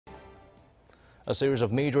A series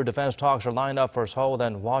of major defense talks are lined up for Seoul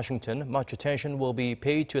and Washington. Much attention will be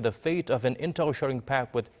paid to the fate of an intel sharing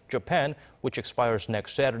pact with Japan, which expires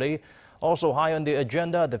next Saturday. Also high on the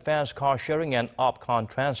agenda, defense cost sharing and OPCON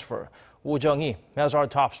transfer. Jung-hee has our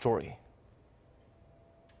top story.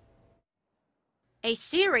 A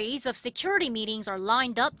series of security meetings are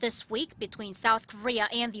lined up this week between South Korea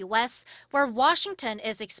and the U.S., where Washington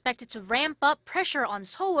is expected to ramp up pressure on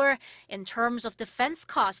Seoul in terms of defense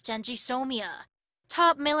costs and GSOMIA.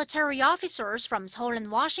 Top military officers from Seoul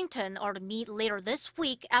and Washington are to meet later this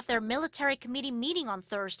week at their military committee meeting on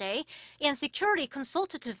Thursday and Security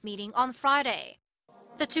Consultative Meeting on Friday.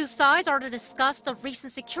 The two sides are to discuss the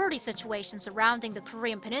recent security situation surrounding the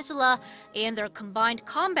Korean Peninsula and their combined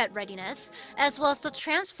combat readiness, as well as the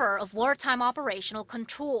transfer of wartime operational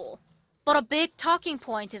control. But a big talking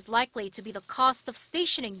point is likely to be the cost of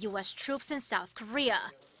stationing U.S. troops in South Korea.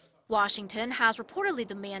 Washington has reportedly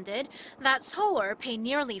demanded that Seoul pay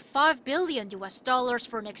nearly $5 billion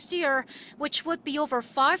for next year, which would be over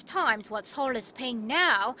 5 times what Seoul is paying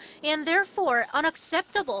now, and therefore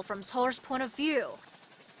unacceptable from Seoul's point of view.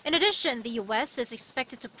 In addition, the U.S. is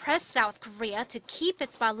expected to press South Korea to keep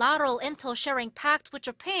its bilateral intel sharing pact with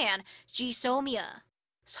Japan, GSOMIA.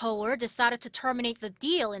 Seoul decided to terminate the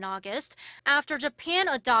deal in August after Japan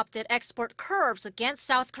adopted export curbs against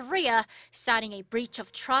South Korea, citing a breach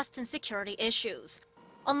of trust and security issues.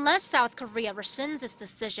 Unless South Korea rescinds its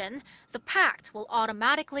decision, the pact will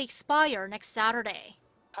automatically expire next Saturday.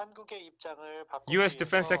 U.S.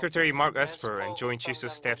 Defense Secretary Mark Esper and Joint Chiefs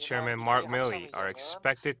of Staff Chairman Mark Milley are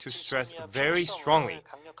expected to stress very strongly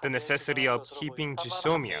the necessity of keeping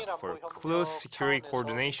GSOMIA for close security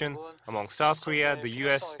coordination among South Korea, the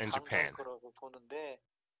U.S., and Japan.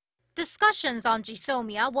 Discussions on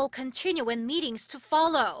GSOMIA will continue in meetings to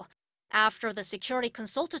follow. After the Security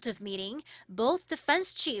Consultative Meeting, both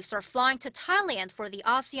defense chiefs are flying to Thailand for the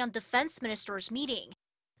ASEAN Defense Ministers meeting.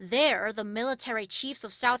 There, the military chiefs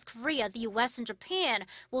of South Korea, the U.S., and Japan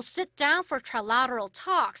will sit down for trilateral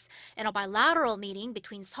talks, and a bilateral meeting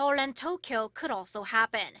between Seoul and Tokyo could also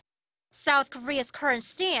happen. South Korea's current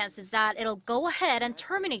stance is that it'll go ahead and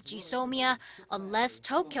terminate GSOMIA unless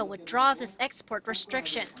Tokyo withdraws its export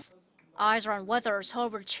restrictions. Eyes are on whether Seoul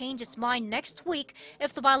will change its mind next week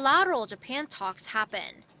if the bilateral Japan talks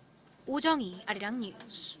happen. Jung-hee, Arirang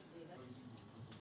News.